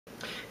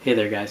Hey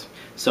there guys,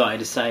 so I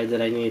decided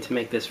that I needed to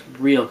make this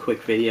real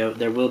quick video.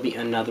 There will be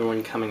another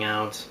one coming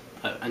out,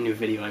 a new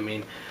video I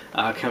mean,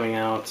 coming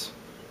out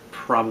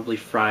probably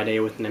Friday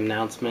with an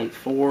announcement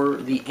for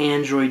the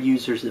Android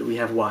users that we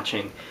have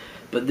watching.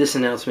 But this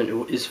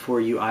announcement is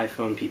for you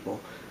iPhone people.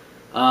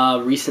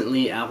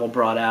 Recently Apple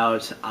brought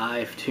out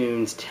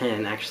iTunes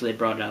 10, actually they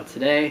brought it out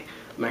today.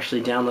 I'm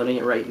actually downloading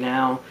it right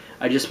now.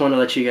 I just want to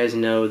let you guys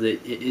know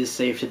that it is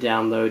safe to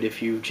download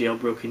if you've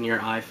jailbroken your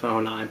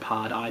iPhone,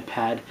 iPod,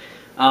 iPad.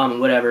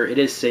 Whatever, it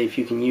is safe,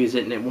 you can use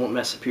it and it won't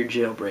mess up your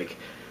jailbreak.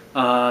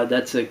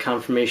 That's a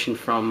confirmation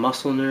from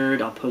Muscle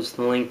Nerd. I'll post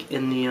the link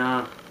in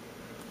the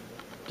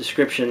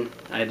description.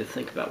 I had to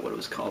think about what it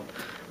was called.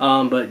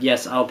 But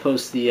yes, I'll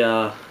post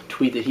the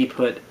tweet that he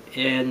put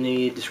in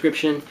the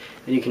description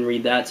and you can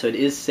read that. So it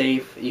is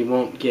safe, you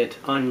won't get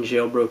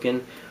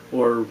unjailbroken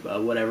or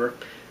whatever.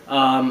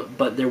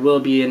 But there will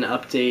be an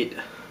update,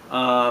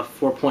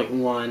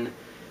 4.1.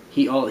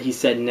 He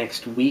said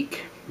next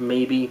week,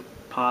 maybe,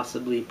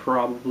 possibly,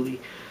 probably,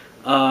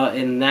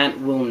 and that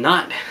will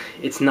not,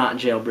 it's not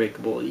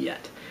jailbreakable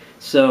yet.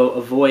 So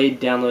avoid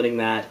downloading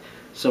that.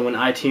 So when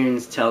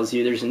iTunes tells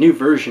you there's a new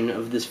version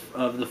of the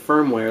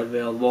firmware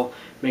available,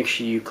 make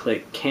sure you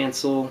click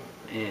cancel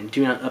and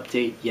do not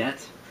update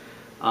yet.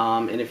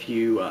 And if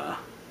you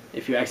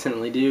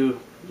accidentally do,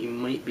 you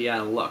might be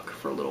out of luck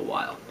for a little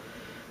while.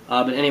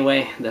 But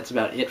anyway, that's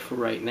about it for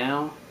right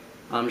now.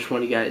 Just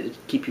want to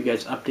keep you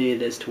guys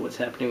updated as to what's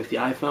happening with the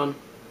iPhone.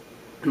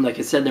 And like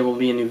I said, there will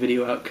be a new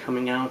video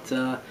coming out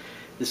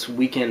this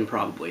weekend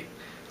probably.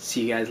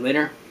 See you guys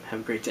later.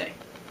 Have a great day.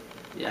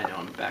 Yeah, I know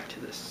I'm back to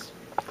this,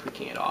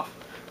 clicking it off.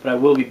 But I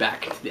will be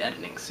back to the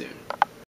editing soon.